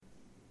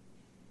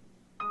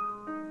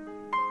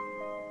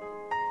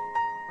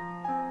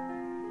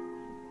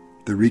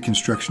the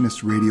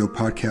Reconstructionist Radio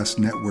Podcast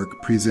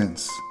Network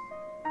presents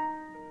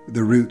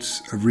The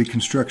Roots of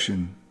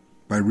Reconstruction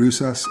by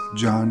Rusas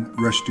John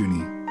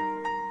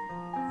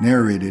Rushdoony.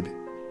 Narrated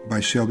by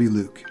Shelby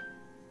Luke.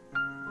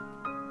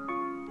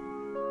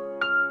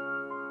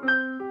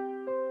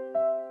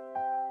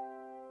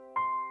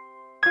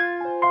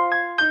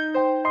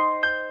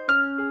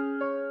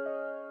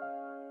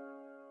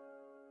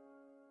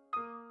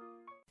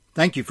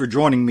 Thank you for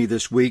joining me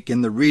this week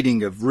in the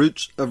reading of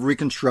Roots of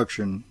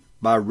Reconstruction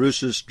by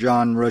Rusas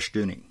John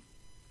Rushdoony.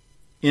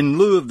 In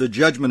lieu of the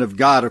judgment of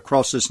God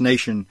across this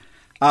nation,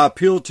 I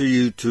appeal to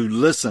you to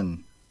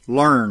listen,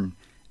 learn,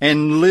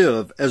 and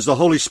live as the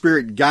Holy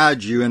Spirit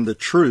guides you in the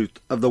truth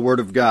of the Word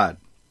of God.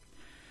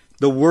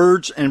 The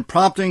words and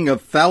prompting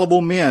of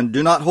fallible men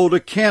do not hold a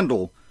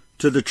candle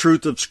to the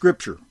truth of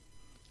Scripture,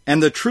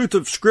 and the truth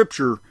of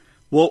Scripture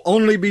will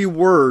only be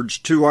words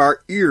to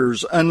our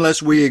ears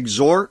unless we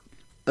exhort,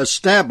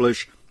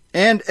 establish,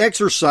 and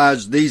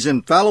exercise these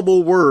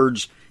infallible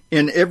words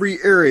in every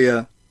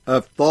area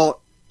of thought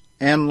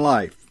and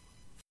life.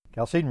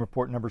 Chalcedon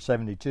Report number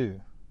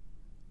 72,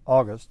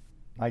 August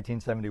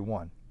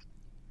 1971.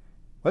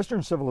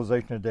 Western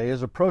civilization today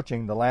is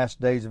approaching the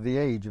last days of the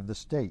age of the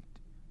state.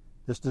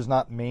 This does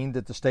not mean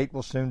that the state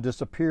will soon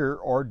disappear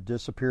or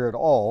disappear at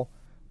all,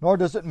 nor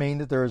does it mean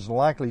that there is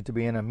likely to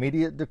be an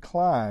immediate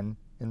decline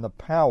in the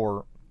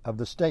power of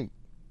the state.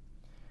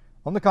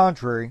 On the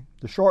contrary,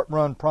 the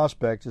short-run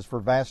prospect is for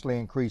vastly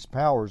increased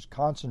powers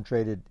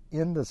concentrated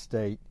in the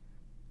state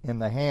in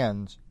the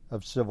hands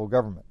of civil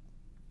government.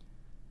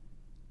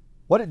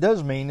 What it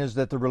does mean is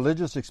that the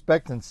religious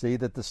expectancy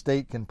that the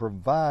state can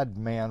provide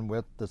man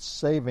with the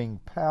saving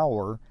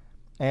power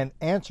and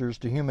answers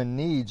to human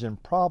needs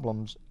and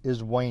problems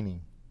is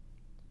waning.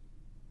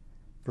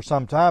 For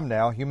some time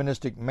now,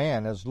 humanistic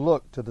man has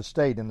looked to the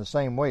state in the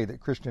same way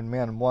that Christian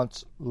men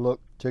once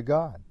looked to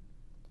God.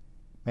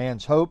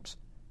 Man's hopes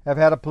have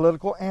had a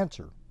political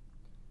answer.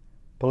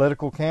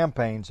 Political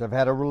campaigns have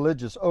had a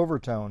religious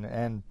overtone,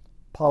 and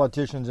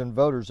politicians and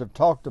voters have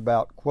talked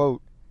about,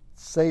 quote,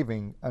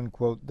 saving,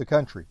 unquote, the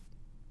country.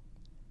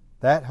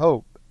 That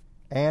hope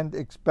and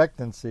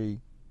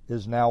expectancy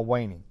is now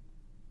waning.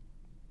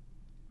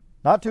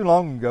 Not too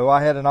long ago,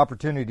 I had an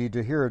opportunity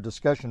to hear a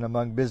discussion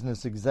among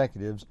business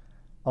executives,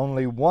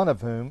 only one of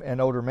whom, an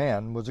older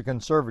man, was a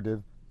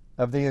conservative,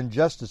 of the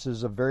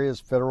injustices of various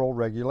federal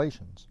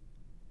regulations.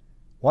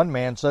 One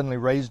man suddenly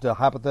raised a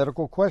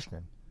hypothetical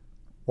question.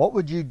 What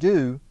would you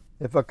do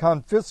if a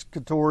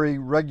confiscatory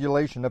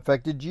regulation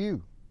affected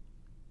you?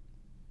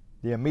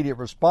 The immediate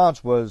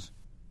response was,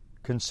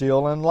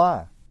 conceal and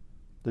lie.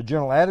 The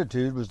general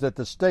attitude was that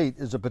the state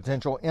is a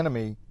potential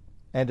enemy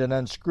and an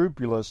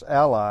unscrupulous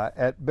ally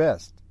at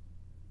best.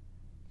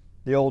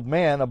 The old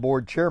man, a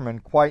board chairman,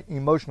 quite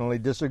emotionally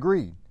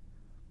disagreed.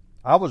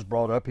 I was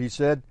brought up, he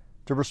said,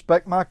 to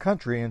respect my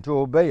country and to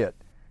obey it,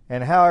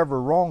 and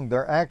however wrong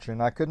their action,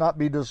 I could not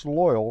be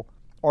disloyal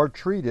or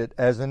treat it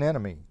as an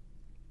enemy.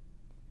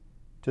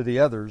 To the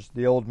others,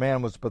 the old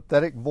man was a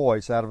pathetic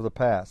voice out of the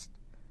past.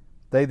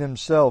 They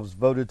themselves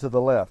voted to the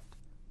left,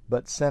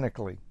 but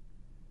cynically.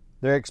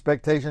 Their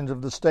expectations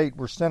of the state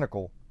were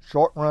cynical,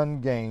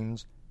 short-run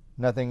gains,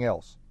 nothing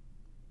else.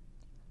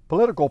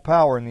 Political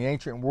power in the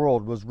ancient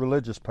world was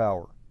religious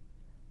power.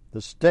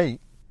 The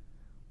state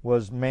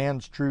was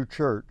man's true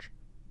church,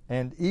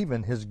 and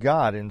even his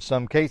God in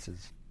some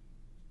cases.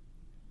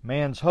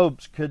 Man's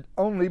hopes could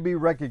only be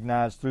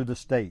recognized through the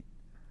state.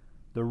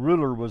 The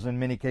ruler was in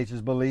many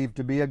cases believed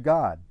to be a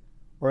god,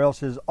 or else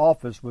his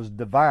office was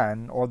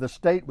divine, or the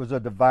state was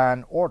a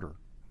divine order.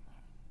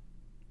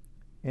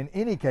 In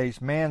any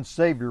case, man's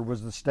Savior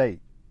was the state.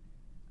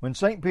 When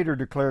St. Peter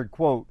declared,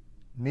 quote,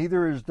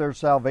 neither is there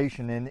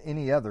salvation in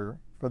any other,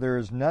 for there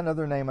is none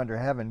other name under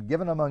heaven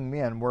given among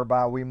men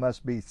whereby we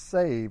must be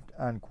saved,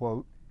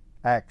 unquote,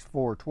 Acts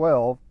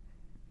 4:12,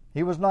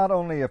 he was not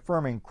only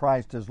affirming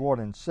Christ as Lord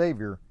and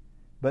Savior,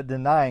 but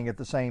denying at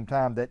the same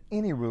time that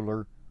any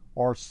ruler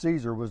or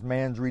Caesar was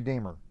man's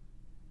redeemer.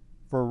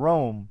 For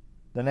Rome,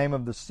 the name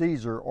of the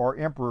Caesar or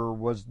emperor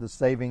was the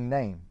saving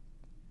name,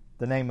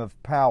 the name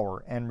of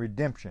power and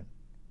redemption.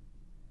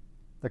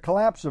 The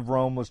collapse of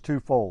Rome was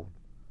twofold.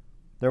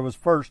 There was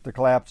first the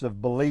collapse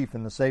of belief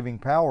in the saving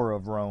power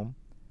of Rome.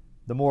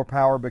 The more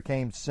power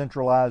became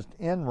centralized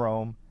in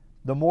Rome,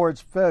 the more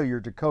its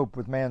failure to cope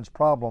with man's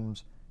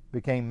problems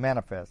became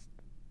manifest.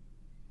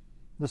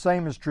 The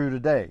same is true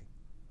today.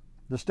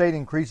 The state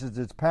increases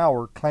its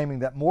power, claiming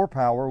that more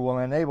power will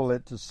enable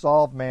it to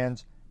solve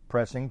man's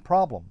pressing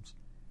problems.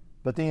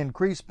 But the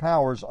increased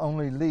powers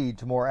only lead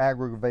to more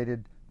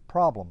aggravated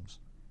problems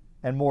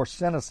and more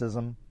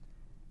cynicism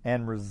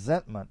and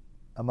resentment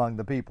among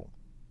the people.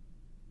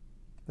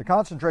 The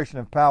concentration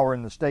of power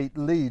in the state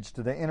leads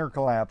to the inner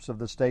collapse of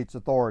the state's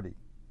authority.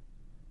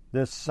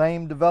 This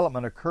same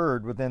development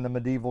occurred within the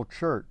medieval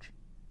church.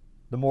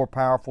 The more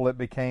powerful it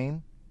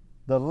became,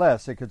 the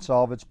less it could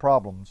solve its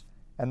problems,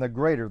 and the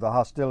greater the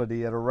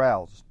hostility it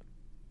aroused.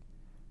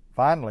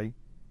 Finally,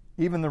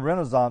 even the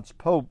Renaissance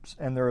popes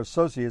and their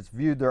associates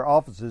viewed their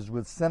offices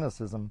with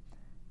cynicism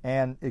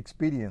and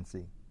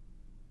expediency.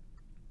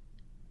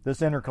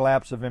 This inner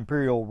collapse of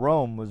imperial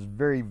Rome was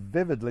very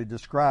vividly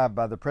described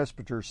by the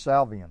presbyter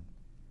Salvian.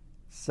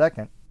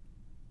 Second,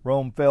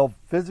 Rome fell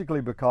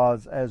physically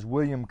because, as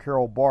William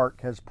Carroll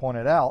Bark has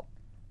pointed out,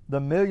 the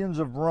millions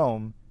of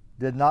Rome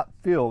did not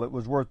feel it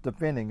was worth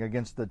defending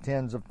against the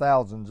tens of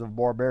thousands of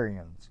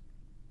barbarians.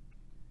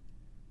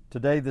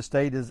 Today the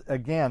state is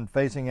again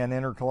facing an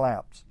inner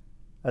collapse,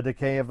 a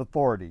decay of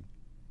authority.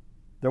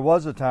 There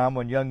was a time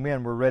when young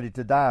men were ready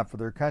to die for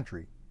their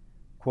country,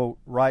 quote,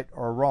 right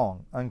or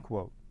wrong,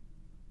 unquote.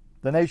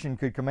 The nation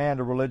could command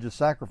a religious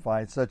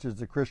sacrifice such as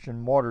the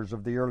Christian martyrs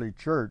of the early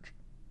church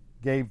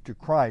gave to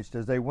Christ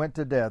as they went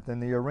to death in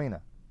the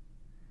arena.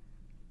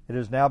 It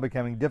is now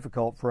becoming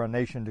difficult for a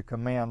nation to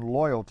command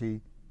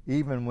loyalty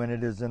even when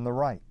it is in the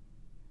right.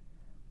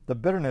 The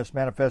bitterness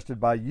manifested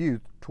by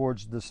youth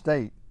towards the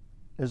state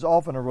is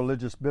often a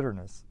religious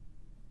bitterness,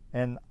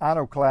 an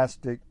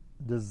iconoclastic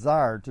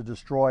desire to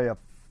destroy a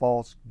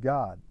false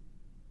god.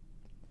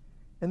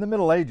 In the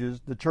Middle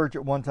Ages, the church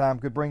at one time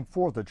could bring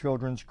forth a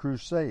children's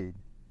crusade.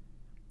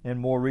 In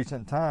more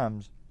recent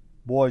times,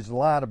 boys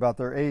lied about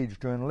their age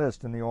to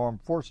enlist in the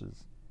armed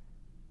forces.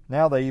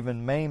 Now they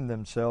even maim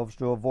themselves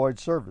to avoid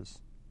service.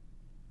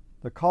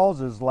 The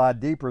causes lie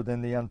deeper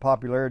than the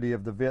unpopularity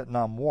of the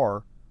Vietnam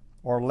War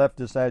or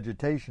leftist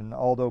agitation,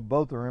 although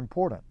both are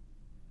important.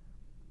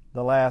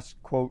 The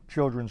last, quote,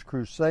 children's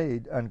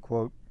crusade,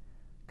 unquote,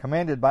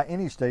 commanded by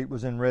any state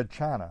was in Red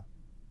China,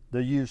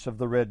 the use of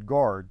the Red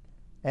Guard,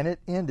 and it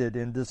ended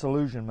in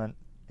disillusionment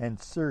and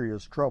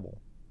serious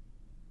trouble.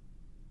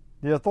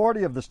 The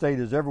authority of the state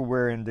is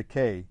everywhere in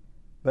decay,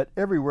 but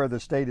everywhere the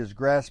state is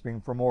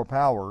grasping for more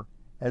power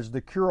as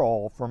the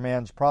cure-all for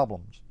man's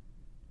problems.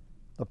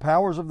 The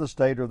powers of the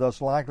state are thus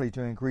likely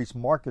to increase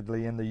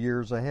markedly in the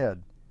years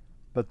ahead,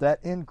 but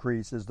that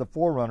increase is the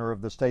forerunner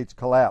of the state's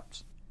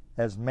collapse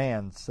as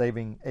man's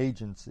saving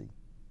agency.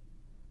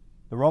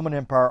 The Roman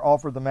Empire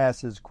offered the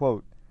masses,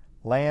 quote,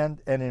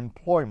 land and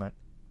employment,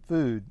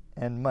 food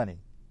and money,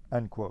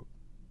 unquote.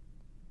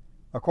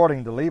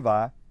 According to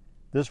Levi,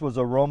 this was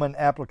a Roman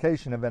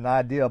application of an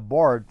idea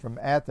borrowed from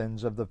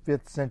Athens of the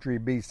 5th century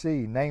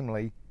BC,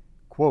 namely,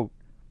 quote,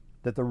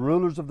 that the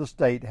rulers of the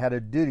state had a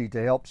duty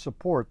to help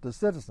support the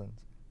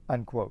citizens,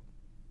 unquote.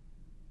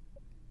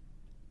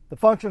 The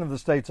function of the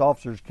state's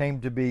officers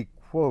came to be,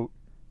 quote,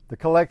 the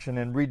collection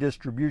and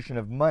redistribution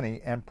of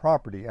money and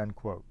property,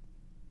 unquote.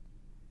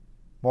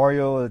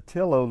 Mario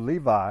Attilio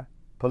Levi,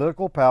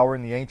 Political Power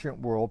in the Ancient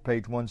World,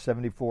 page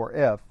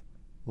 174F,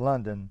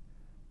 London,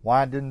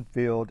 Wyndon,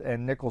 Field,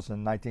 and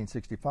Nicholson,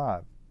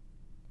 1965.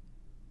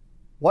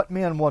 What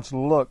men once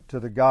looked to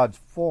the gods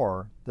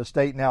for, the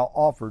state now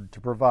offered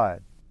to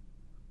provide.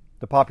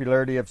 The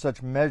popularity of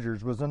such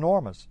measures was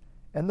enormous,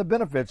 and the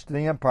benefits to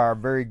the empire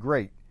very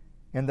great,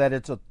 in that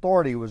its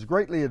authority was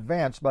greatly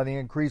advanced by the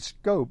increased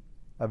scope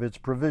of its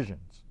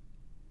provisions.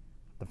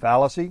 The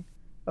fallacy,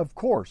 of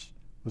course,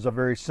 was a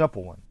very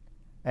simple one,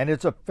 and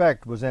its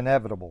effect was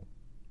inevitable.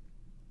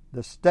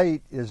 The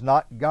state is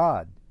not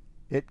God.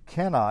 It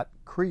cannot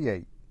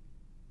create.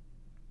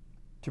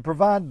 To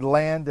provide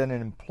land and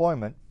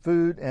employment,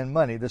 food and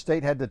money, the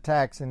state had to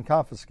tax and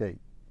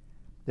confiscate.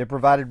 It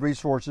provided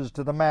resources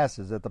to the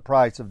masses at the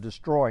price of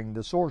destroying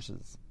the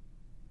sources.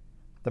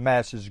 The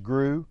masses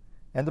grew,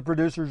 and the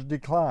producers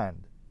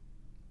declined.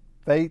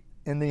 Faith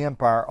in the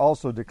empire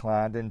also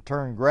declined and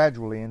turned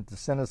gradually into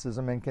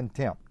cynicism and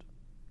contempt.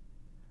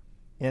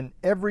 In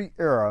every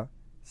era,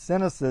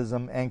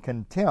 cynicism and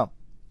contempt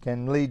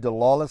can lead to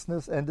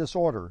lawlessness and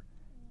disorder,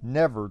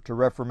 never to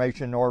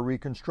reformation or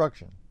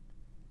reconstruction.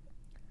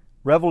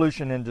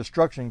 Revolution and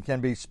destruction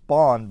can be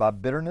spawned by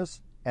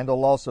bitterness and a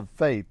loss of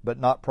faith, but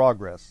not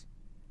progress.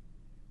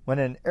 When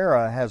an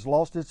era has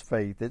lost its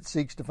faith, it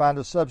seeks to find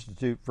a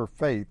substitute for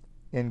faith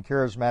in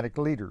charismatic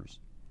leaders,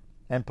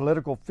 and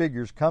political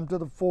figures come to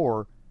the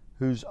fore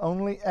whose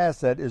only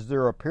asset is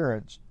their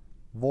appearance,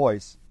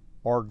 voice,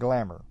 or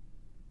glamour.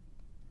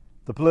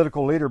 The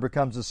political leader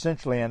becomes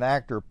essentially an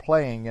actor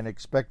playing an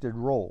expected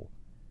role.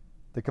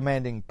 The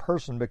commanding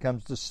person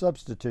becomes the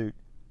substitute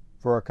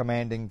for a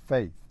commanding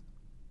faith.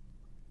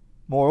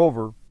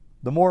 Moreover,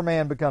 the more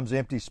man becomes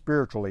empty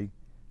spiritually,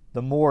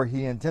 the more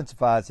he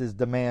intensifies his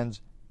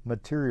demands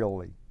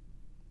materially.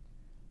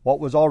 What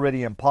was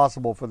already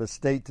impossible for the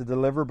state to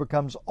deliver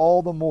becomes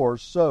all the more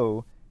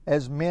so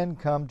as men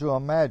come to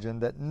imagine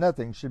that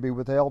nothing should be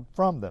withheld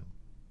from them.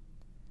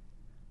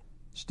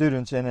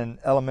 Students in an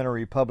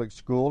elementary public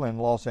school in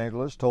Los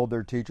Angeles told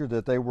their teacher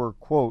that they were,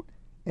 quote,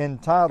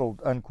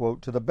 entitled,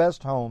 unquote, to the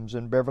best homes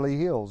in Beverly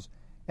Hills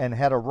and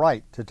had a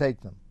right to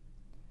take them.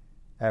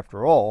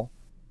 After all,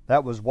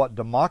 that was what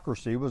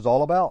democracy was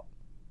all about.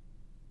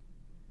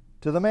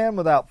 To the man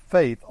without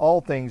faith,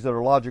 all things that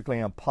are logically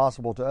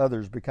impossible to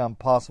others become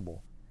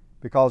possible,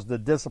 because the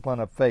discipline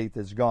of faith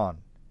is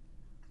gone.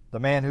 The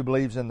man who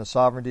believes in the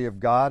sovereignty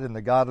of God and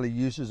the godly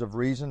uses of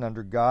reason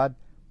under God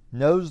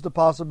knows the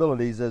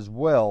possibilities as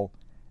well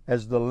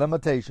as the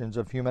limitations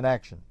of human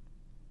action.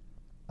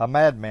 A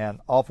madman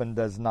often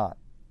does not.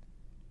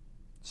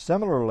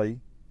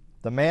 Similarly,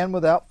 The man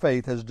without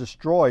faith has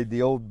destroyed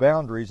the old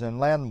boundaries and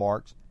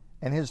landmarks,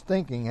 and his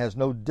thinking has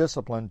no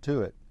discipline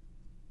to it.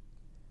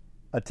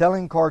 A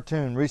telling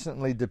cartoon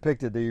recently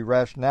depicted the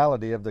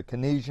irrationality of the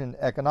Keynesian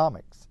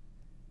economics.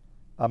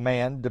 A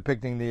man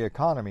depicting the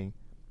economy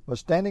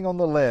was standing on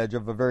the ledge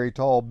of a very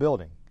tall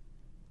building.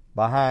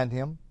 Behind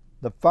him,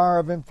 the fire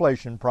of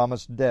inflation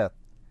promised death,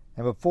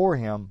 and before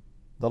him,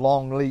 the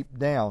long leap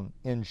down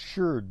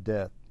ensured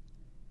death.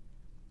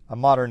 A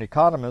modern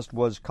economist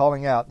was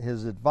calling out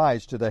his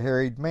advice to the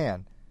harried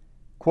man,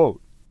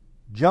 quote,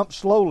 "Jump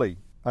slowly,"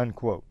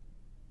 unquote.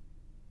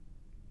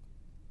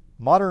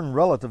 Modern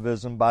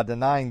relativism, by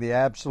denying the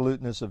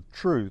absoluteness of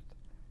truth,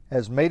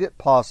 has made it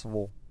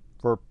possible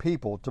for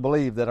people to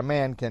believe that a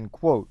man can,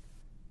 quote,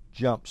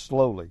 "jump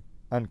slowly,"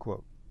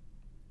 unquote.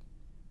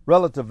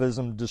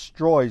 Relativism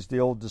destroys the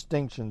old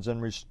distinctions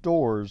and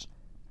restores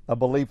a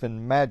belief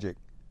in magic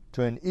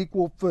to an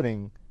equal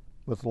footing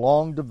with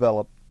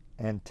long-developed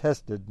and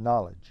tested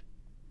knowledge.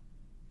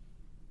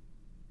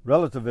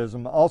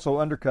 Relativism also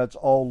undercuts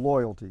all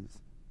loyalties.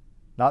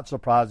 Not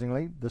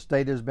surprisingly, the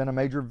state has been a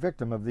major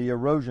victim of the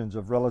erosions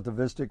of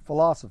relativistic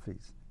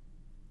philosophies.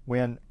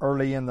 When,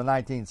 early in the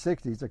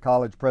 1960s, a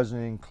college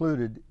president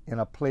included in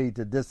a plea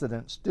to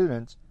dissident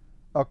students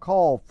a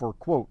call for,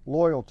 quote,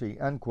 "loyalty,"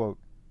 unquote,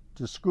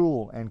 to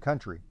school and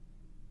country,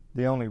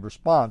 the only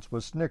response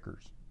was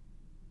snickers.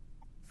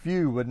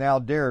 Few would now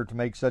dare to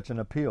make such an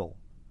appeal.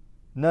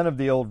 None of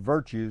the old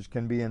virtues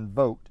can be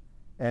invoked,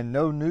 and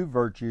no new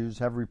virtues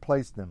have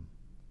replaced them.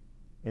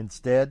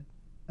 Instead,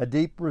 a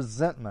deep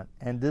resentment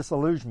and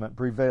disillusionment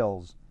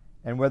prevails,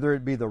 and whether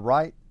it be the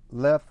right,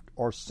 left,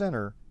 or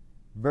center,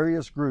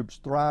 various groups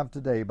thrive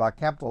today by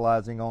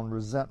capitalizing on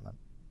resentment.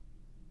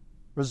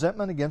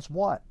 Resentment against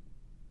what?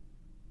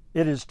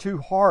 It is too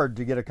hard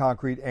to get a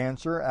concrete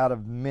answer out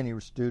of many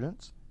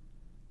students.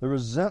 The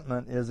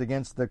resentment is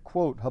against the,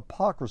 quote,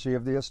 "hypocrisy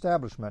of the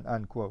establishment,"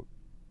 unquote,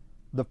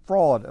 the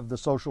fraud of the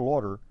social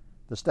order,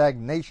 the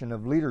stagnation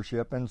of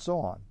leadership, and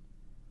so on.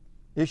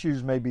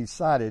 Issues may be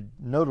cited,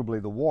 notably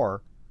the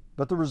war,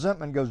 but the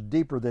resentment goes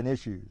deeper than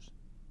issues.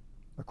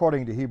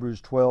 According to Hebrews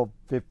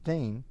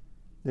 12:15,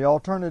 the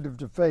alternative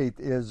to faith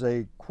is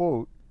a,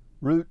 quote,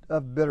 "root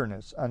of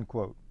bitterness,"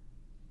 unquote,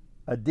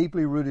 a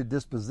deeply rooted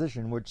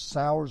disposition which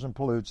sours and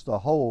pollutes the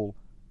whole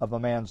of a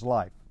man's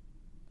life.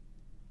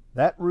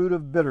 That root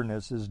of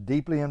bitterness is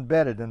deeply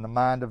embedded in the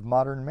mind of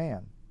modern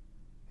man.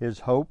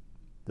 His hope,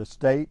 the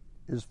state,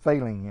 is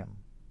failing him.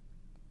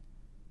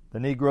 The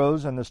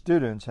Negroes and the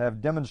students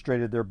have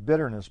demonstrated their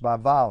bitterness by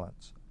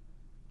violence.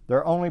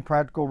 Their only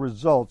practical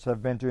results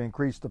have been to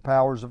increase the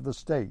powers of the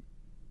state.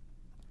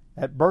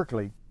 At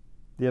Berkeley,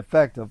 the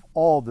effect of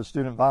all the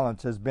student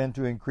violence has been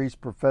to increase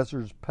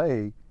professors'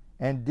 pay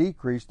and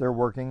decrease their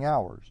working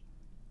hours,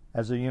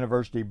 as the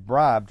university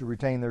bribed to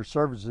retain their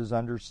services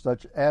under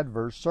such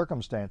adverse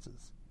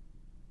circumstances.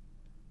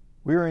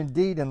 We are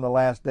indeed in the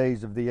last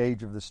days of the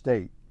age of the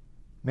state.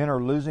 Men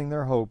are losing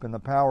their hope in the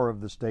power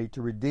of the state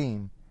to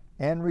redeem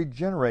and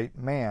regenerate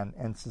man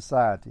and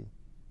society.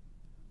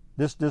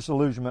 This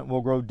disillusionment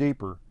will grow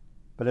deeper,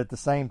 but at the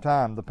same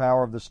time the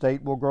power of the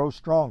state will grow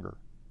stronger.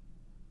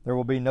 There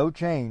will be no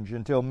change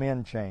until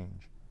men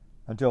change,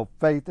 until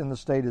faith in the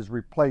state is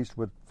replaced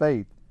with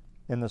faith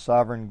in the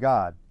sovereign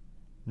God,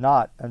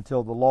 not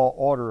until the law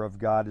order of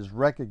God is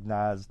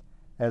recognized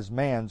as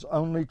man's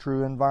only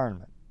true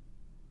environment.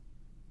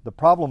 The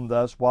problem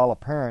thus, while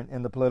apparent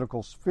in the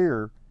political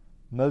sphere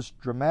most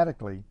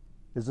dramatically,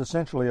 is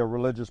essentially a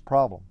religious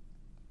problem.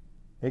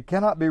 It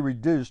cannot be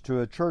reduced to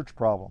a church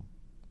problem.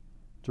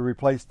 To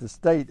replace the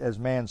state as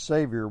man's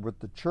savior with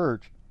the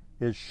church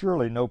is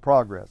surely no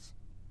progress.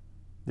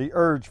 The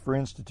urge for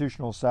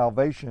institutional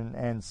salvation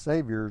and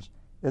saviors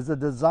is a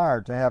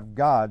desire to have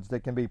gods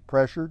that can be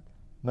pressured,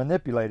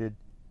 manipulated,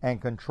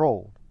 and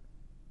controlled.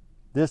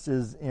 This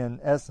is, in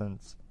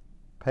essence,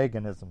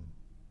 paganism.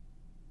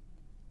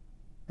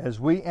 As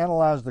we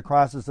analyze the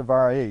crisis of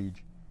our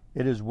age,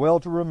 it is well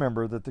to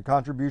remember that the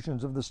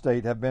contributions of the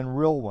state have been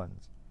real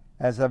ones,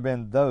 as have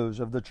been those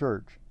of the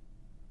church.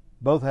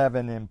 Both have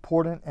an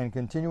important and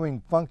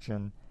continuing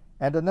function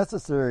and a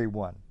necessary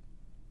one.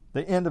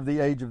 The end of the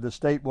age of the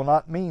state will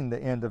not mean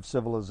the end of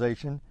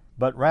civilization,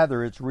 but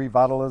rather its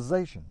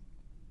revitalization.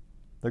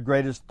 The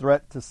greatest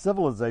threat to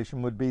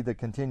civilization would be the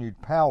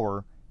continued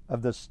power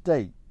of the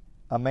state,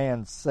 a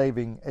man's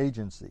saving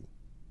agency.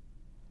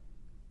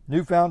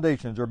 New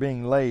foundations are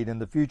being laid, and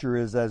the future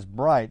is as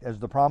bright as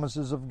the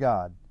promises of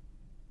God.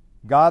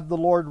 God the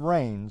Lord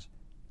reigns,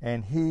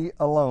 and He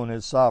alone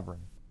is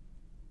sovereign.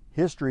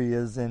 History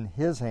is in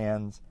His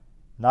hands,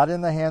 not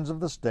in the hands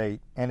of the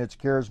state and its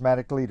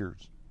charismatic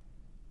leaders.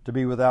 To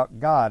be without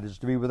God is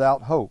to be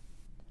without hope.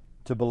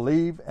 To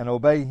believe and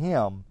obey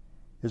Him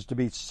is to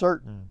be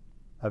certain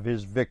of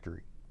His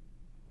victory.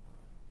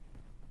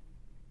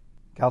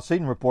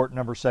 Chalcedon Report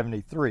number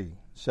 73,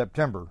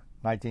 September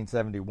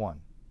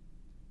 1971.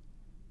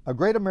 A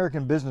great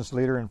American business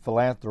leader and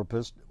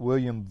philanthropist,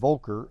 William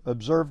Volcker,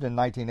 observed in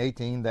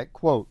 1918 that,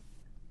 quote,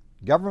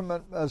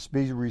 "Government must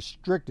be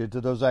restricted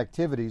to those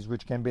activities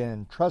which can be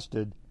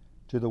entrusted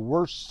to the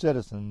worst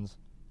citizens,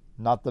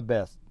 not the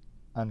best,"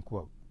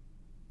 unquote.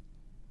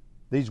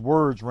 These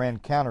words ran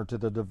counter to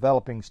the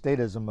developing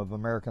statism of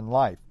American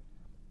life,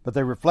 but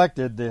they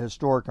reflected the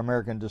historic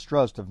American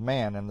distrust of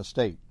man and the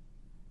state.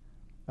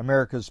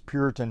 America's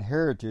Puritan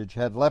heritage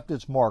had left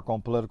its mark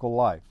on political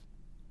life.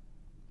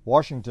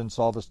 Washington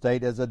saw the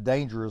state as a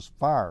dangerous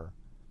fire,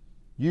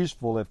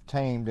 useful if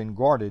tamed and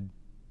guarded,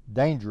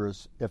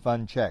 dangerous if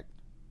unchecked.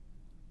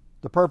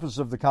 The purpose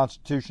of the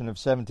Constitution of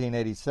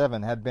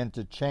 1787 had been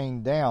to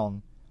chain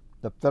down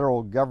the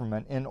federal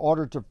government in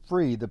order to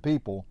free the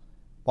people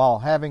while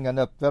having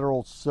enough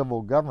federal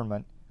civil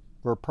government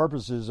for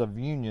purposes of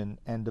union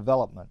and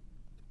development.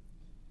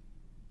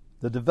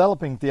 The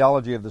developing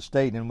theology of the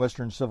state in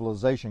Western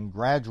civilization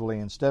gradually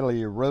and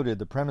steadily eroded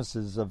the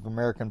premises of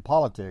American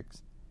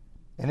politics.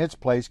 In its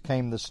place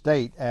came the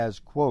state as,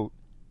 quote,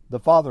 "the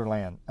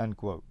fatherland,"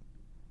 unquote.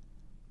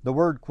 The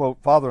word,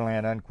 quote,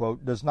 "fatherland,"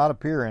 unquote, does not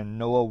appear in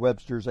Noah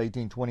Webster's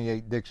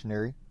 1828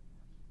 dictionary.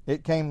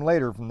 It came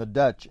later from the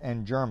Dutch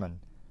and German,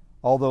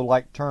 although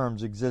like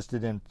terms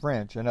existed in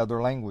French and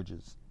other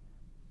languages.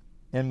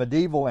 In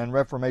medieval and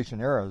Reformation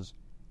eras,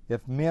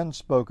 if men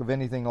spoke of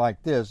anything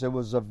like this, it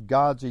was of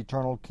God's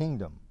eternal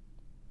kingdom.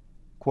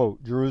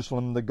 Quote,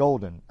 "Jerusalem the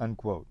Golden,"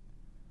 unquote,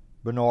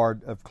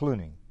 Bernard of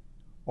Cluny,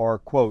 or,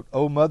 quote,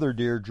 "O mother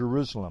dear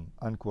Jerusalem,"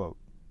 unquote.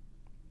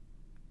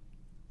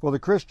 For the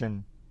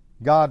Christian,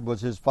 God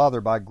was his father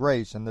by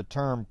grace, and the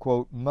term,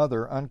 quote,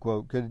 "mother,"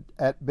 unquote, could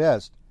at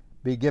best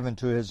be given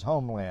to his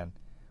homeland,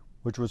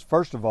 which was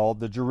first of all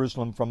the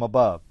Jerusalem from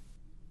above.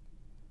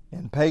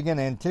 In pagan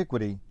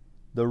antiquity,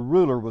 the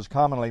ruler was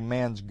commonly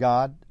man's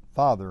God,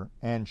 father,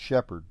 and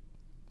shepherd.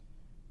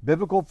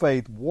 Biblical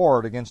faith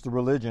warred against the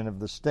religion of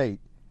the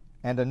state,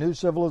 and a new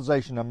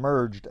civilization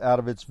emerged out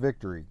of its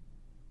victory,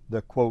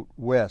 the, quote,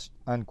 "West,"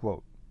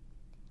 unquote.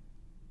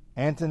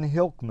 Anton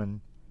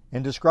Hilkman,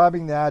 in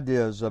describing the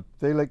ideas of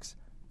Felix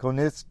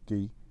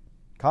Konietzki,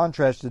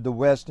 contrasted the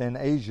West and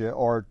Asia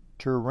or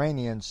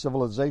Turanian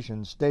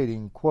civilization,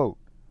 stating, quote,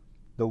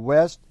 "The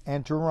West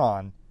and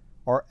Turan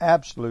are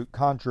absolute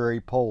contrary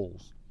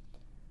poles.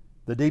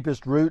 The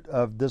deepest root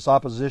of this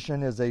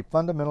opposition is a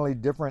fundamentally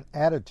different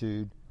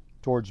attitude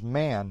towards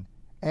man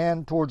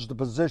and towards the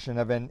position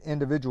of an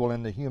individual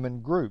in the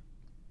human group.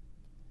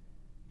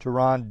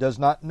 Turan does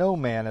not know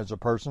man as a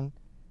person.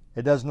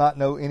 It does not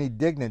know any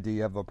dignity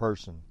of a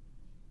person.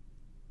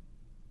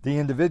 The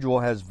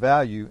individual has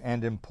value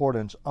and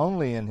importance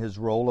only in his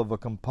role of a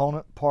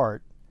component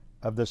part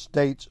of the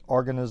state's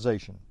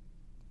organization.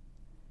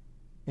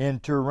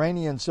 In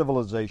Turanian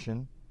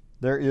civilization,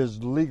 there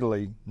is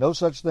legally no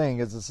such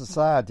thing as a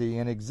society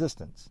in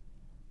existence.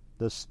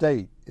 The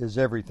state is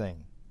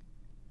everything.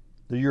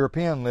 The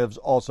European lives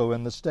also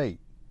in the state.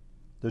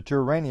 The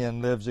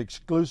Turanian lives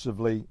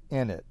exclusively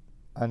in it,"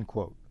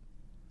 unquote.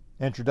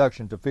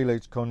 Introduction to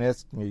Felix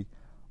Konietzki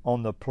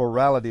on the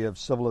Plurality of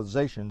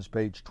Civilizations,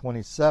 page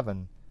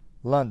 27,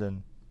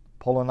 London,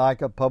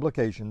 Polonica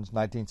Publications,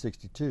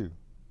 1962.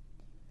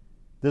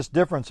 This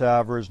difference,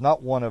 however, is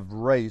not one of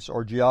race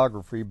or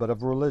geography, but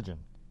of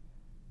religion.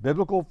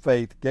 Biblical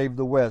faith gave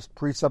the West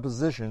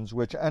presuppositions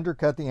which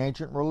undercut the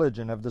ancient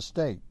religion of the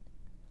state.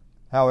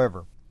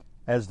 However,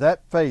 as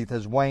that faith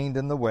has waned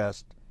in the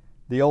West,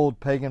 the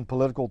old pagan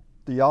political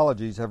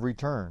theologies have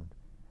returned.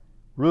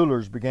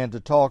 Rulers began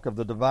to talk of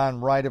the divine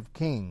right of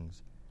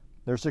kings.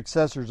 Their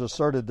successors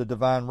asserted the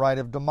divine right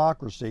of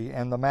democracy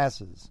and the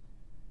masses.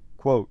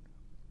 Quote,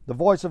 "The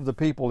voice of the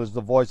people is the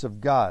voice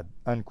of God,"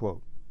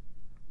 unquote.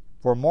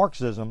 For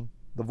Marxism,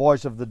 the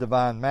voice of the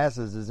divine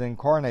masses is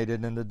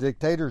incarnated in the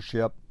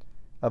dictatorship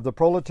of the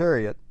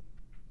proletariat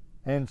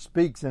and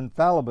speaks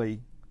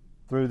infallibly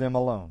through them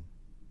alone.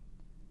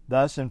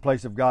 Thus, in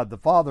place of God the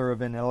Father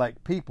of an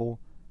elect people,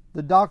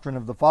 the doctrine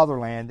of the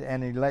fatherland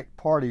and elect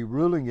party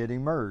ruling it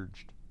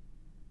emerged.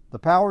 The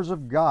powers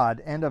of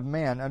God and of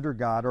man under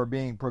God are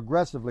being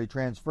progressively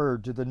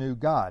transferred to the new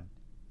God,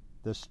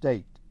 the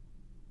state.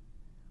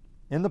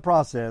 In the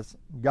process,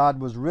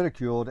 God was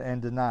ridiculed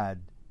and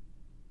denied.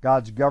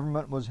 God's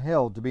government was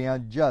held to be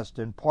unjust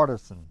and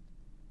partisan,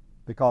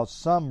 because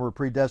some were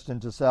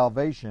predestined to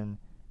salvation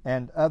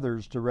and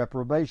others to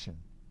reprobation.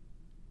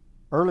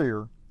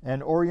 Earlier,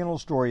 an Oriental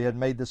story had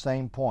made the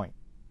same point.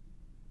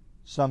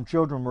 Some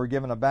children were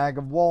given a bag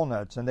of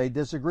walnuts, and they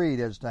disagreed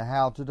as to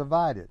how to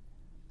divide it,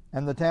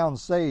 and the town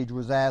sage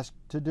was asked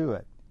to do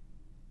it.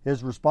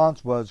 His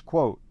response was,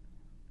 quote,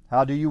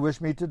 "How do you wish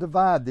me to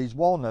divide these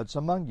walnuts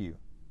among you?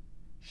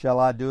 Shall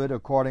I do it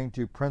according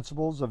to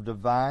principles of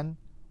divine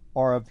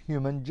or of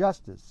human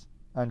justice?"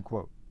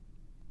 Unquote.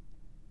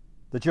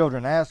 The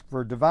children asked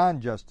for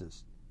divine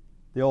justice.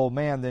 The old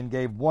man then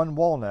gave one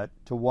walnut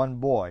to one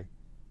boy,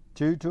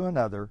 2 to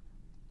another,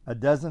 a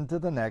dozen to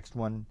the next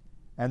one,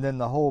 and then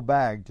the whole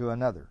bag to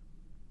another.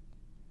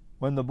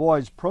 When the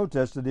boys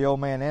protested, the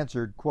old man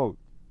answered, quote,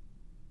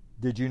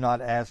 "Did you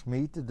not ask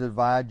me to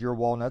divide your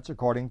walnuts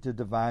according to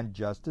divine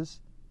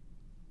justice?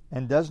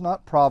 And does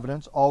not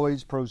Providence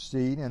always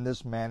proceed in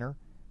this manner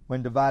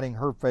when dividing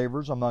her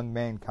favors among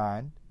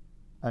mankind?"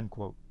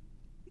 Unquote.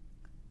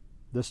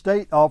 The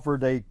state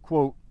offered a,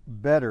 quote,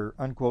 better,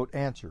 unquote,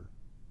 answer.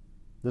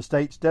 The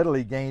state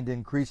steadily gained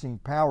increasing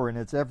power in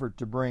its effort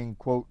to bring,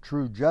 quote,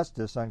 true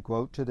justice,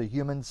 unquote, to the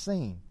human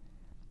scene,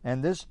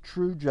 and this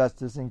true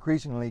justice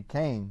increasingly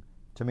came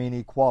to mean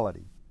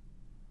equality.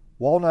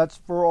 Walnuts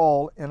for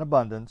all in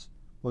abundance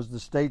was the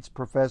state's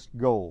professed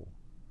goal.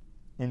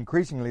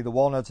 Increasingly, the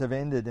walnuts have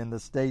ended in the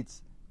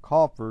state's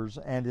coffers,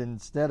 and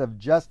instead of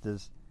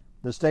justice,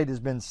 the state has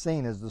been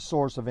seen as the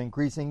source of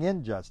increasing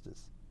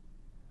injustice.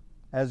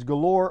 As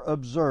Galore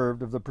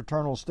observed of the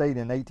paternal state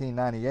in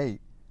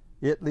 1898,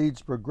 it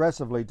leads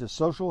progressively to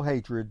social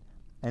hatred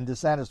and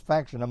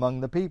dissatisfaction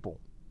among the people,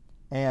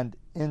 and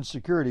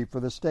insecurity for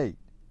the state.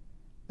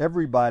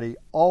 Everybody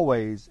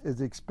always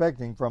is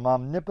expecting from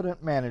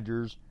omnipotent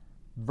managers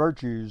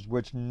virtues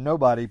which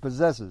nobody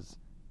possesses,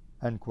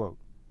 unquote.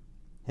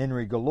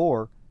 Henry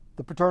Galore,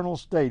 The Paternal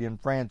State in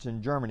France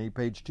and Germany,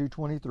 page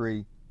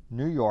 223,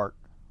 New York,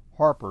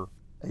 Harper,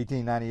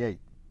 1898.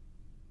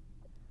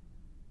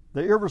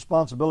 The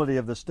irresponsibility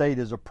of the state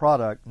is a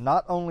product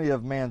not only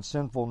of man's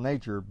sinful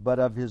nature, but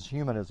of his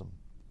humanism.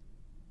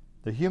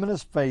 The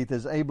humanist faith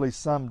is ably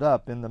summed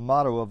up in the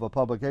motto of a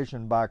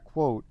publication by,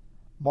 quote,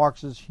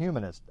 Marxist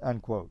humanist,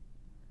 unquote,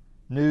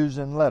 News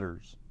and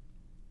Letters,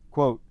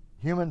 quote,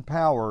 human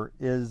power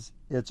is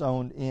its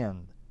own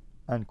end,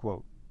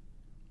 unquote.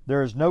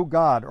 There is no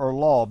God or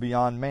law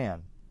beyond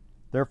man.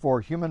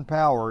 Therefore, human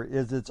power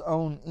is its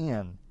own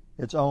end,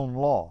 its own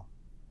law.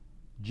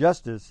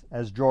 Justice,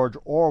 as George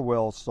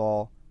Orwell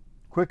saw,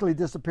 quickly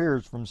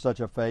disappears from such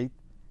a faith,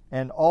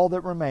 and all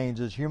that remains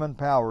is human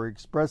power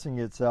expressing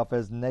itself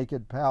as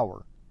naked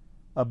power,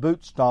 a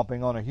boot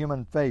stomping on a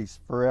human face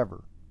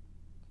forever.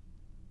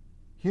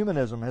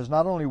 Humanism has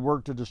not only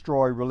worked to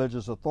destroy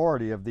religious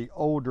authority of the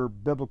older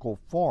biblical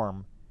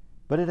form,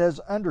 but it has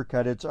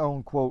undercut its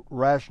own, quote,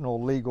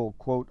 rational legal,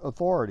 quote,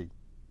 authority.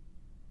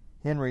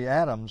 Henry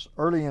Adams,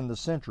 early in the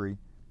century,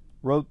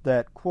 wrote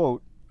that,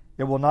 quote,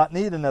 it will not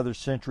need another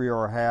century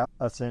or half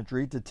a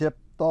century to tip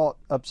thought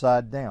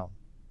upside down.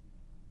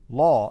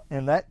 Law,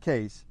 in that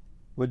case,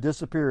 would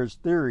disappear as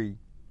theory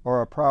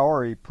or a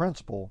priori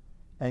principle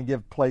and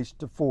give place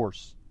to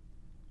force.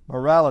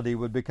 Morality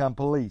would become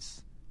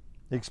police.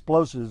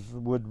 Explosives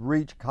would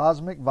reach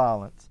cosmic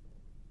violence.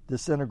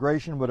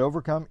 Disintegration would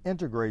overcome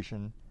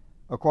integration.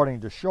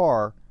 According to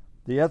Shaw,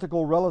 the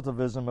ethical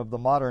relativism of the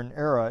modern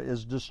era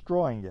is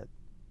destroying it.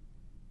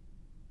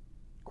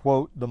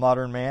 Quote, the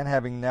modern man,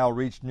 having now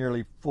reached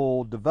nearly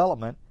full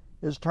development,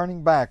 is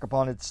turning back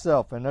upon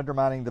itself and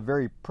undermining the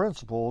very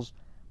principles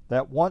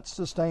that once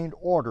sustained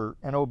order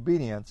and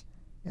obedience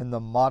in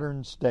the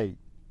modern state,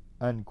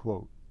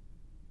 unquote.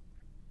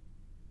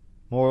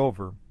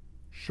 Moreover,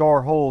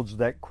 Shaw holds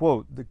that,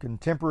 quote, the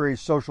contemporary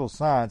social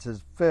science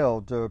has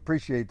failed to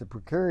appreciate the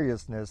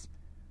precariousness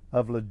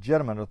of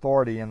legitimate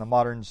authority in the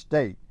modern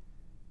state,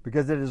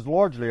 because it is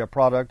largely a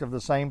product of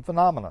the same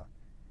phenomena.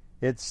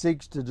 It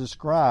seeks to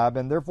describe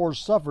and therefore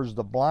suffers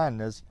the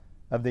blindness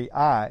of the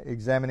eye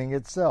examining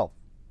itself,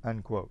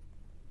 unquote.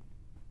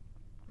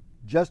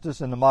 Justice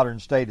in the modern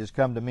state has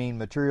come to mean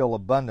material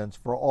abundance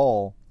for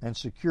all and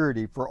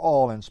security for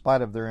all in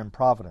spite of their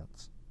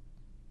improvidence.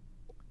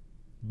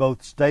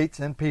 Both states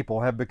and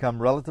people have become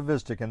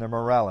relativistic in their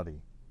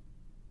morality.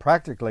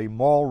 Practically,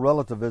 moral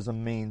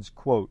relativism means,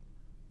 quote,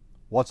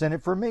 what's in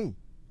it for me,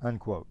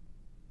 unquote.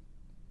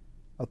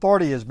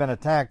 Authority has been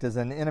attacked as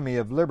an enemy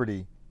of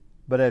liberty,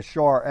 but as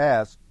Shaw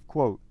asks,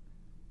 quote,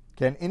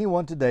 can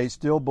anyone today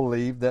still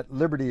believe that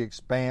liberty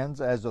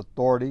expands as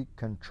authority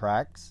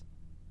contracts,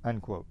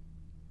 unquote.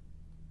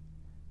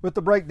 With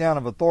the breakdown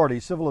of authority,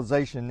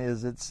 civilization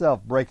is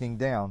itself breaking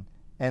down,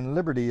 and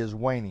liberty is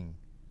waning.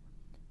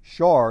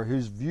 Shaw,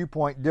 whose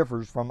viewpoint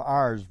differs from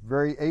ours,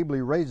 very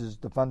ably raises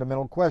the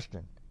fundamental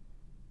question,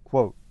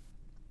 quote,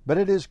 but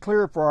it is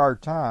clear for our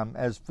time,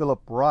 as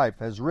Philip Reif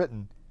has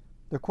written,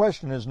 the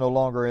question is no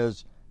longer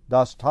as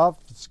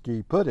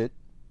Dostoevsky put it,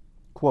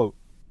 quote,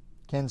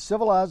 can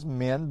civilized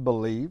men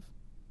believe,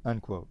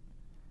 unquote.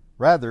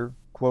 Rather,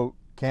 quote,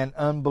 can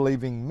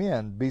unbelieving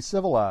men be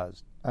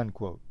civilized,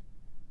 unquote.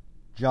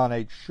 John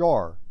H.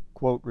 Shaw,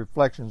 quote,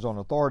 Reflections on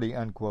Authority,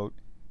 unquote,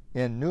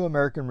 in New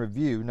American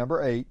Review,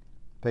 number 8,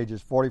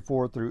 pages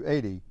 44 through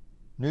 80,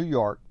 New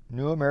York,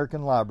 New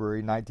American Library,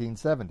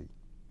 1970.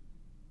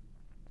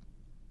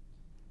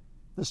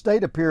 The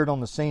state appeared on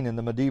the scene in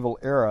the medieval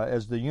era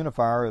as the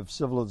unifier of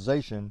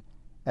civilization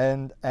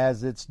and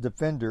as its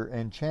defender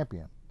and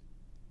champion.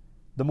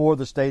 The more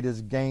the state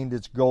has gained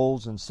its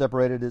goals and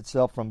separated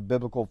itself from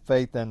biblical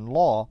faith and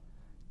law,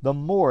 the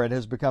more it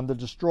has become the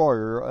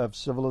destroyer of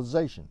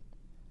civilization.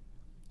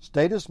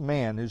 Statist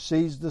man who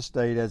sees the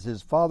state as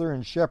his father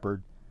and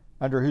shepherd,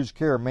 under whose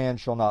care man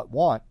shall not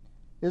want,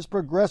 is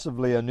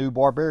progressively a new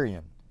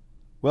barbarian,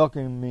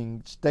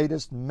 welcoming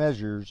statist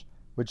measures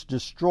which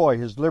destroy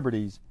his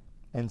liberties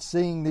and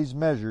seeing these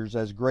measures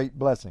as great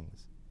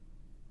blessings.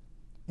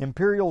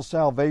 Imperial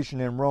salvation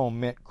in Rome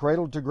meant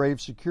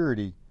cradle-to-grave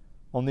security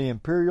on the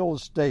imperial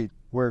estate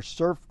where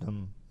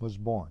serfdom was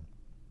born.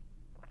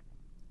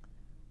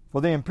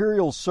 For the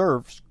imperial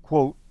serfs,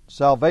 quote,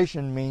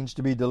 salvation means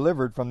to be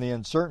delivered from the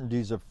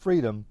uncertainties of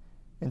freedom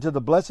into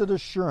the blessed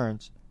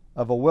assurance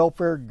of a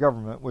welfare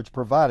government which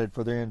provided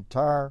for their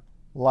entire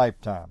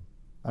lifetime,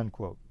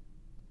 unquote.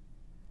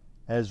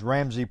 As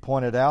Ramsey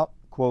pointed out,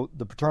 quote,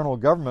 the paternal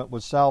government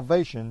was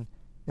salvation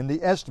in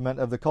the estimate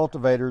of the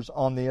cultivators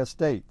on the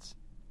estates.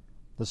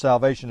 The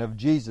salvation of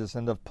Jesus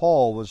and of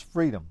Paul was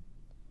freedom.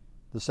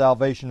 The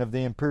salvation of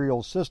the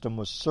imperial system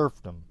was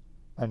serfdom,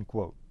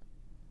 unquote.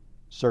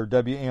 Sir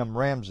W. M.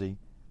 Ramsey,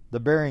 The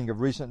Bearing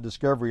of Recent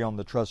Discovery on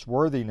the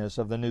Trustworthiness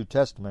of the New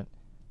Testament,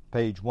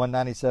 page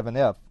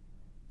 197F,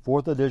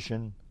 4th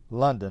edition,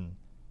 London,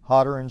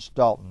 Hodder and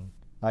Stoughton,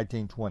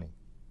 1920.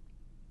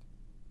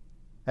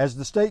 As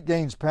the state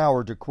gains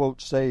power to,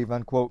 quote, save,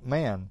 unquote,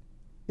 man,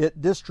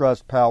 it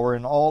distrusts power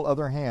in all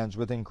other hands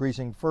with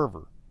increasing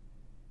fervor.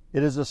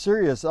 It is a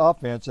serious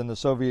offense in the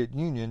Soviet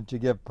Union to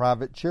give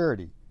private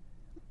charity,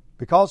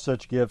 because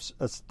such gifts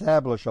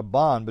establish a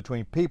bond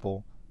between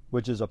people,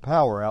 which is a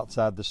power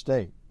outside the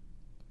state.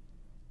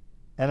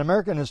 An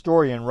American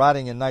historian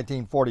writing in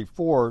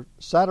 1944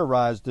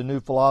 satirized the new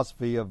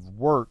philosophy of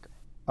work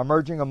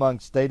emerging among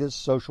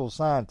statist social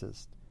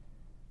scientists.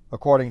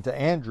 According to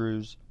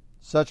Andrews,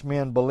 such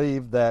men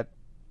believe that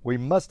we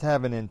must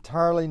have an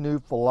entirely new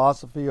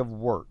philosophy of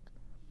work.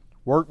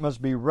 Work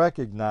must be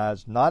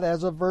recognized not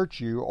as a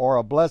virtue or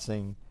a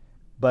blessing,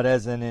 but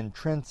as an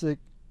intrinsic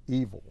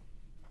evil.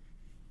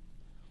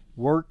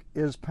 Work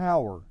is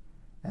power,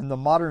 and the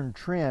modern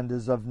trend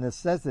is of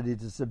necessity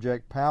to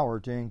subject power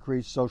to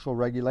increased social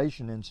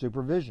regulation and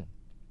supervision.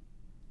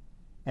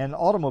 An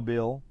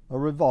automobile, a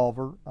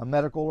revolver, a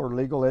medical or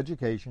legal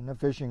education, a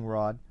fishing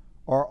rod,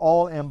 are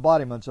all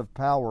embodiments of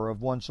power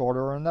of one sort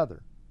or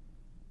another.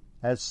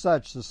 As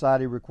such,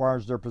 society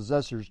requires their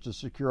possessors to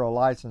secure a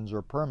license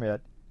or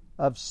permit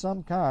of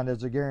some kind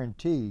as a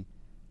guarantee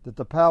that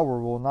the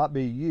power will not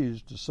be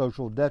used to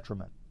social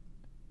detriment.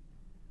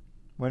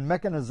 When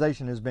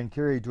mechanization has been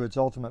carried to its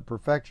ultimate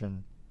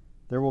perfection,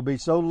 there will be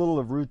so little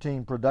of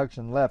routine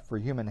production left for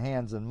human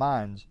hands and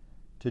minds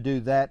to do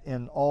that,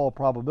 in all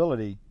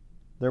probability,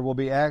 there will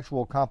be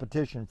actual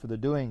competition for the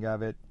doing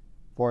of it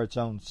for its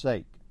own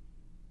sake.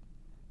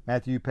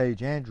 Matthew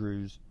Page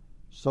Andrews,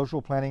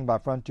 Social Planning by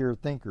Frontier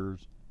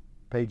Thinkers,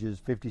 pages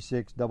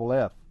 56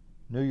 FF,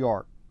 New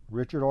York,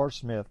 Richard R.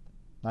 Smith,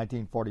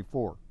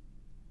 1944.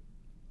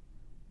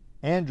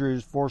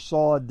 Andrews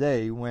foresaw a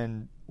day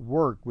when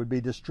work would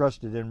be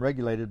distrusted and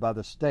regulated by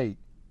the state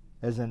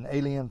as an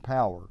alien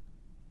power,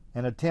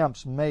 and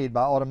attempts made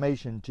by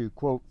automation to,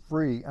 quote,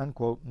 free,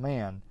 unquote,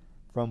 man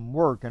from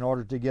work in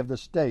order to give the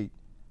state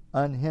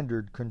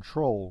unhindered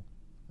control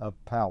of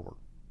power.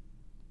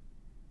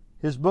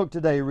 His book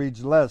today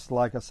reads less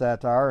like a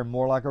satire and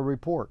more like a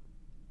report.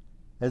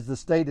 As the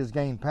state has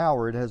gained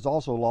power, it has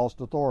also lost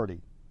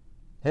authority.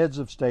 Heads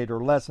of state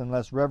are less and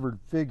less revered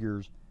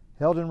figures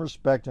held in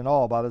respect and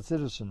awe by the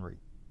citizenry.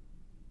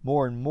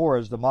 More and more,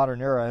 as the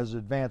modern era has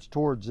advanced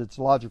towards its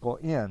logical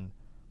end,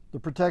 the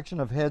protection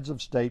of heads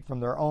of state from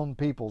their own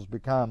peoples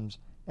becomes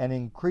an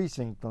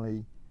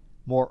increasingly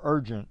more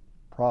urgent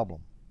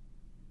problem.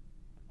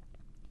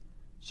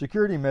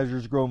 Security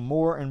measures grow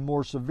more and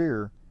more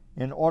severe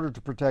in order to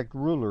protect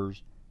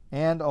rulers,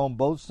 and on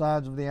both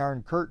sides of the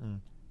Iron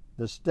Curtain,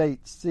 the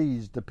state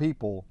sees the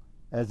people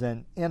as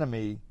an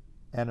enemy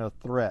and a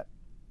threat.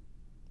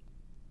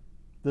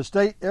 The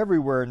state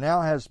everywhere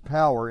now has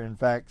power, in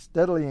fact,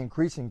 steadily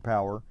increasing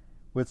power,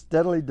 with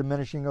steadily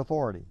diminishing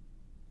authority.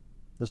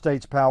 The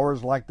state's power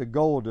is like the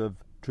gold of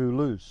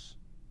Toulouse.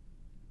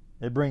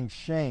 It brings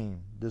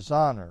shame,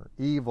 dishonor,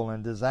 evil,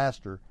 and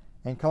disaster,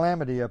 and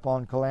calamity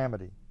upon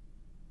calamity.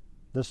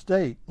 The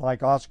state,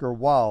 like Oscar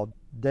Wilde,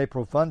 De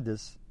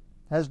Profundis,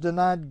 has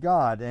denied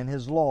God and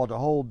His law to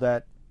hold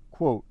that,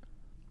 quote,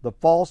 the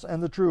false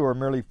and the true are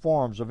merely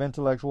forms of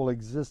intellectual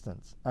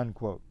existence,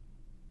 unquote.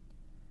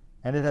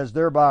 And it has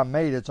thereby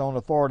made its own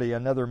authority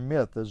another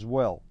myth as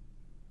well.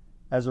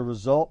 As a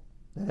result,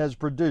 it has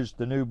produced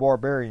the new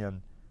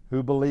barbarian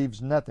who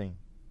believes nothing,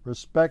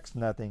 respects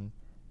nothing,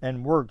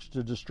 and works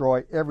to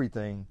destroy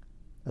everything,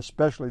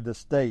 especially the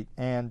state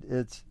and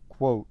its,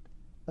 quote,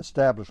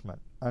 establishment,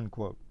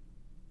 unquote.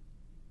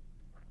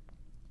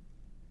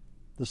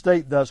 The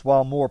state thus,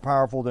 while more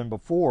powerful than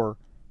before,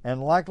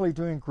 and likely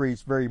to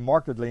increase very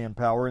markedly in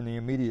power in the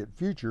immediate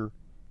future,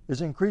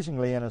 is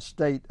increasingly in a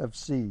state of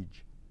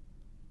siege.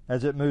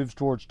 As it moves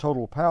towards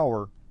total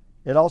power,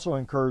 it also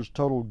incurs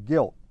total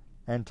guilt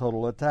and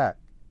total attack.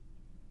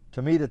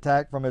 To meet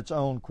attack from its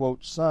own,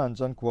 quote, sons,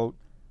 unquote,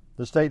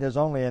 the state has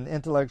only an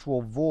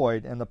intellectual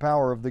void and the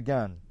power of the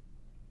gun.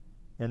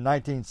 In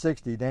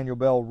 1960, Daniel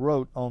Bell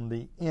wrote on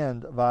the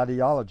end of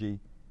ideology,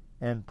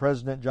 and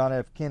President John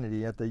F.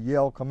 Kennedy at the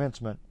Yale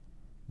commencement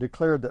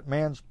declared that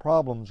man's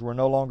problems were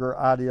no longer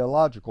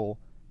ideological,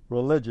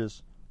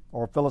 religious,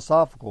 or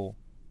philosophical,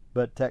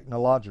 but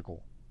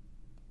technological.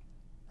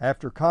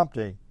 After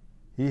Comte,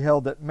 he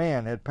held that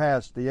man had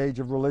passed the age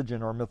of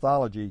religion or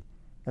mythology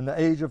and the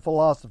age of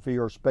philosophy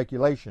or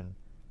speculation,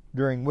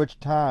 during which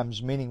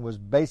times meaning was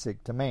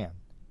basic to man.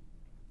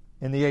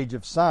 In the age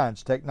of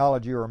science,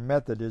 technology or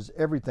method is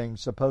everything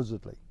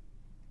supposedly.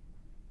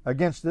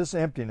 Against this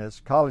emptiness,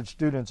 college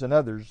students and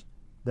others,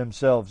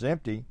 themselves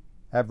empty,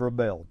 have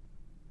rebelled.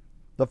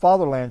 The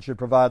fatherland should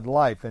provide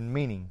life and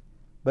meaning,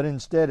 but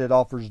instead it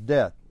offers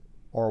death,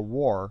 or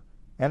war,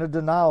 and a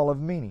denial of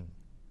meaning.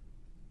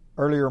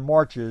 Earlier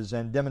marches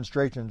and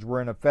demonstrations were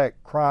in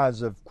effect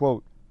cries of,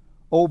 quote,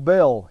 "O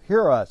Baal,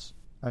 hear us,"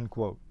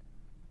 unquote.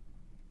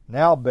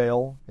 Now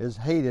Baal is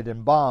hated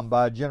and bombed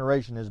by a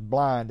generation as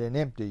blind and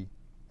empty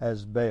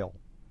as Baal.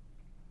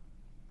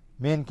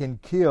 Men can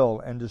kill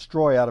and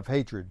destroy out of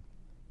hatred.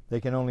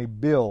 They can only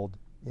build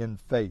in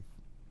faith.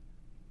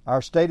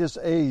 Our status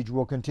age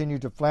will continue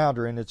to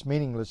flounder in its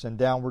meaningless and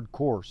downward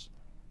course,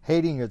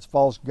 hating its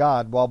false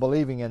god while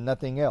believing in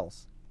nothing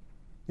else.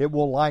 It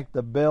will, like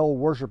the Baal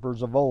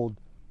worshippers of old,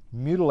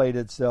 mutilate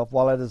itself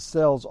while it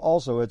assails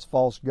also its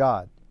false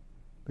god,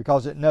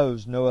 because it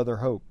knows no other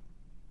hope.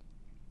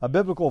 A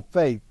biblical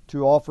faith,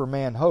 to offer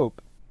man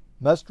hope,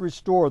 must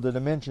restore the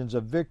dimensions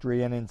of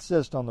victory and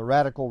insist on the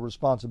radical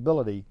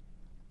responsibility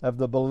of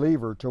the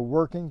believer to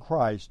work in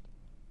Christ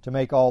to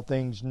make all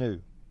things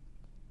new.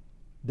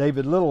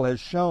 David Little has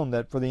shown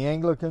that for the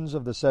Anglicans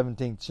of the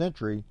 17th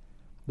century,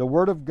 the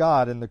Word of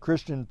God in the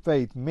Christian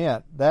faith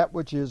meant that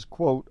which is,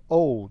 quote,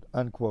 old,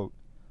 unquote.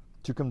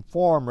 To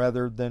conform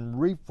rather than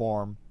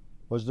reform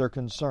was their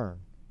concern.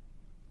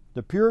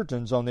 The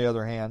Puritans, on the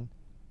other hand,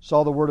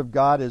 saw the Word of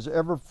God as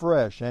ever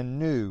fresh and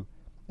new,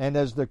 and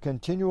as the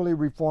continually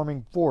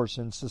reforming force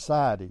in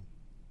society.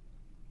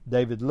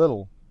 David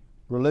Little,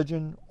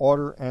 Religion,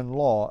 Order, and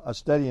Law, a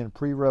Study in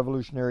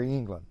Pre-Revolutionary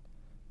England,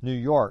 New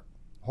York,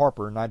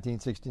 Harper,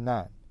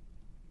 1969.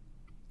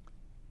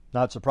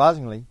 Not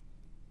surprisingly,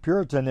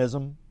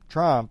 Puritanism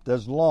triumphed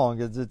as long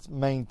as it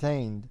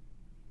maintained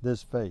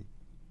this faith.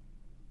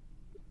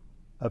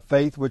 A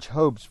faith which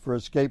hopes for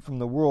escape from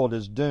the world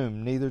is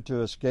doomed neither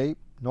to escape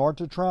nor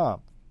to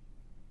triumph.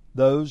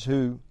 Those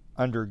who,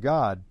 under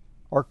God,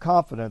 are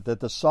confident that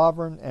the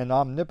sovereign and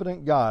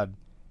omnipotent God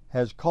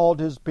has called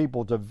His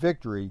people to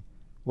victory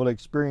will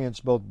experience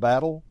both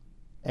battle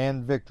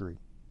and victory.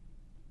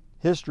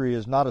 History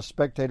is not a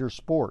spectator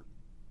sport.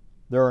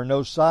 There are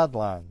no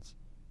sidelines.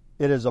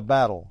 It is a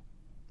battle,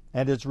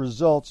 and its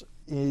results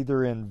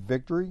either in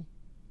victory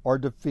or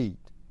defeat.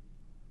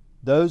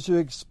 Those who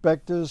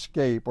expect to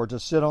escape or to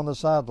sit on the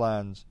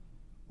sidelines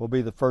will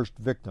be the first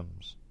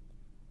victims.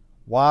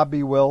 Why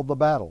bewail the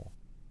battle?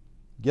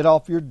 Get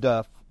off your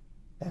duff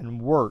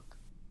and work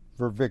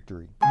for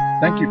victory.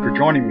 Thank you for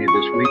joining me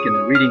this week in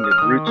the reading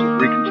of Roots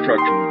of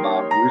Reconstruction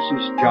by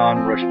Rousas John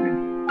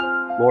Rushdoony.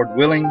 Lord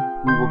willing,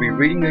 we will be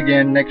reading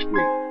again next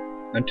week.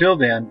 Until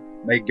then,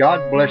 may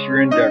God bless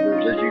your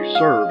endeavors as you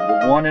serve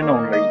the one and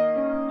only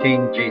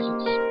King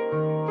Jesus.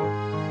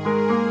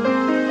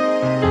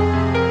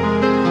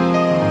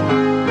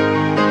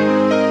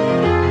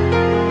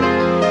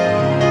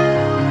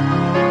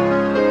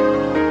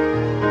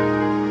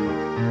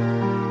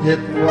 It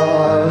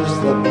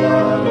was the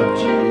blood of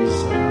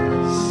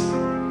Jesus,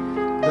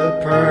 the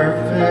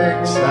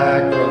perfect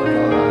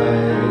sacrifice,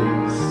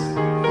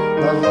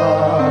 the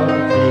love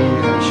He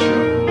has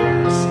shown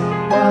us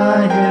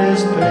by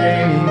His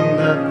paying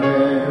the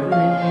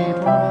very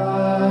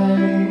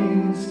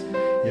price.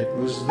 It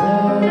was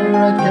there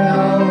at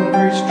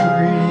Calvary's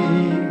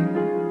tree,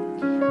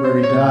 where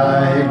He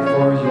died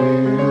for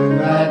you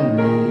and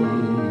me,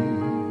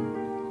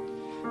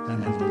 and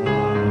the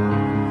love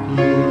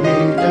He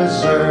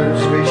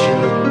deserves we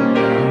should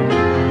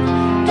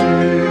to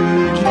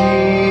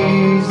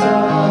Jesus.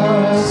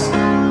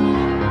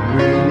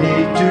 We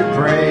need to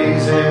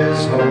praise His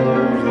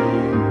holy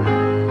name.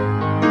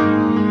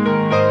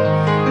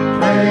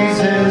 Praise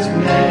His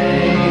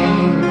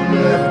name.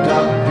 Lift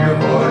up your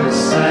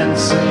voice and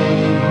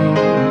sing.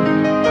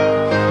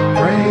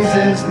 Praise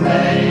His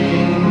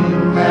name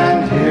and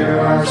hear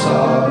our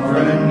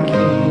sovereign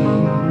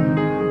King.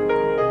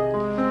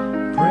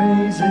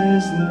 Praise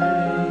His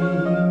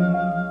name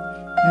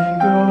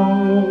and go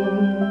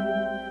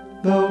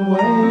the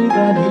way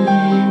that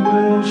He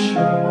will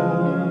show,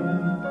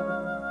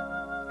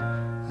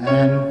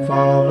 and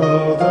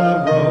follow the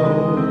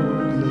road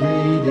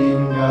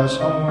leading us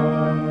home.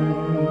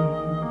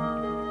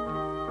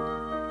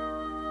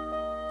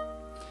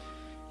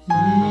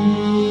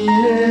 He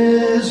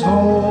is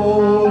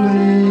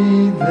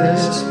holy,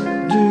 this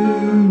do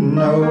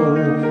know.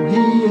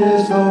 He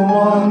is the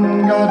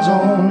one, God's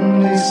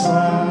only Son.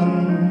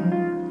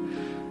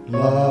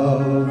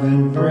 Love,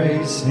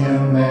 embrace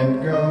Him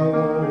and go.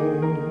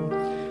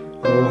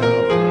 Oh,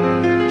 how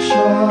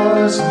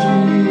precious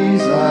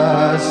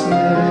Jesus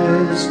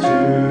is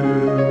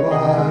to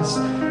us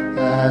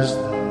as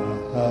the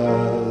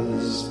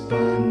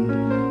husband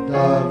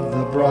of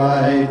the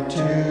bride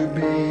to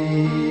be.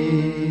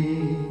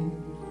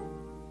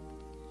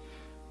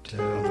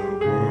 Tell the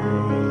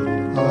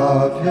world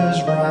of His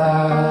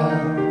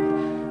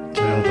wrath,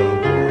 tell the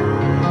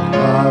world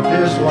of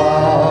His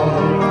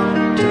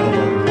love, tell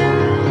the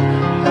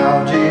how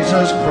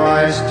Jesus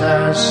Christ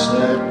has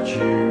set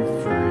you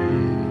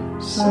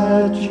free,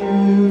 set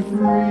you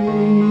free.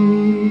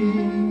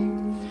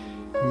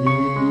 He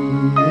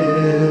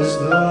is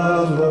the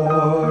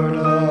Lord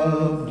of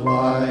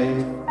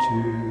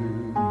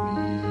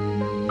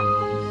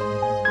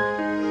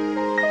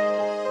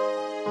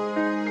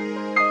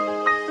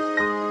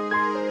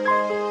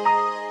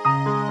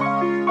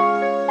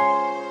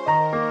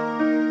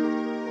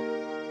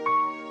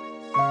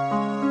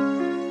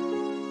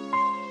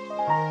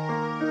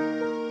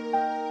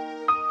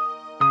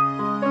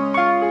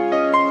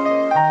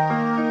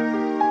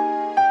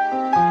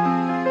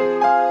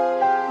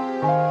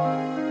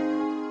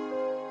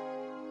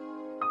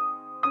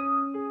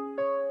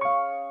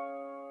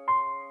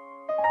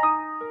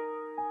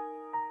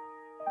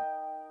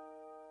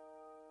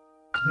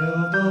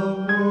Tell the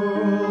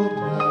world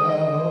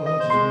how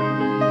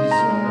Jesus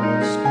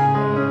Christ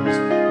has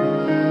set you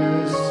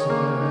free.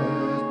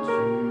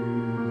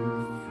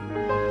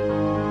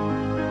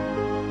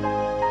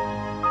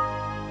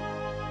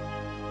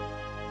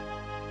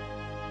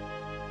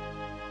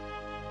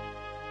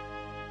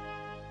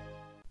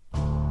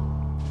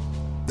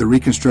 The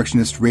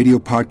Reconstructionist Radio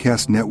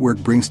Podcast Network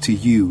brings to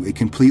you a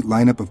complete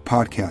lineup of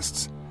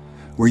podcasts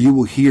where you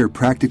will hear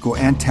practical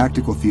and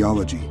tactical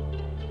theology.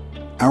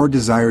 Our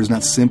desire is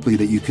not simply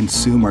that you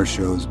consume our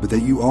shows, but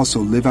that you also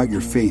live out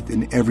your faith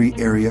in every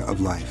area of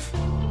life.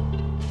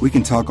 We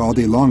can talk all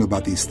day long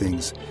about these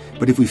things,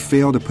 but if we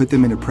fail to put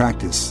them into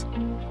practice,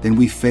 then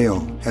we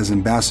fail as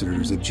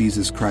ambassadors of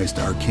Jesus Christ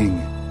our King.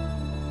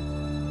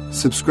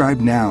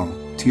 Subscribe now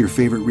to your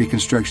favorite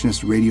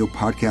Reconstructionist Radio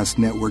Podcast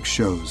Network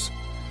shows,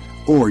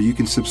 or you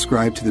can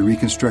subscribe to the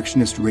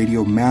Reconstructionist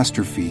Radio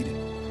Master Feed,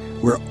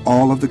 where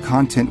all of the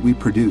content we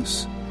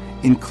produce,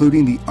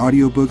 including the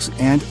audiobooks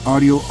and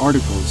audio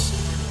articles,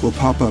 will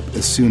pop up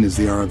as soon as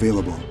they are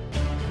available.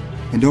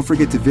 And don't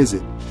forget to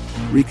visit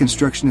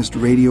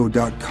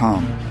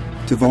ReconstructionistRadio.com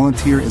to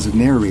volunteer as a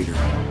narrator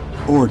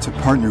or to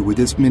partner with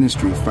this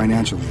ministry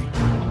financially.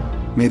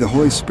 May the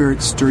Holy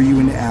Spirit stir you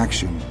into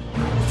action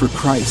for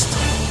Christ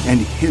and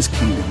His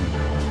kingdom.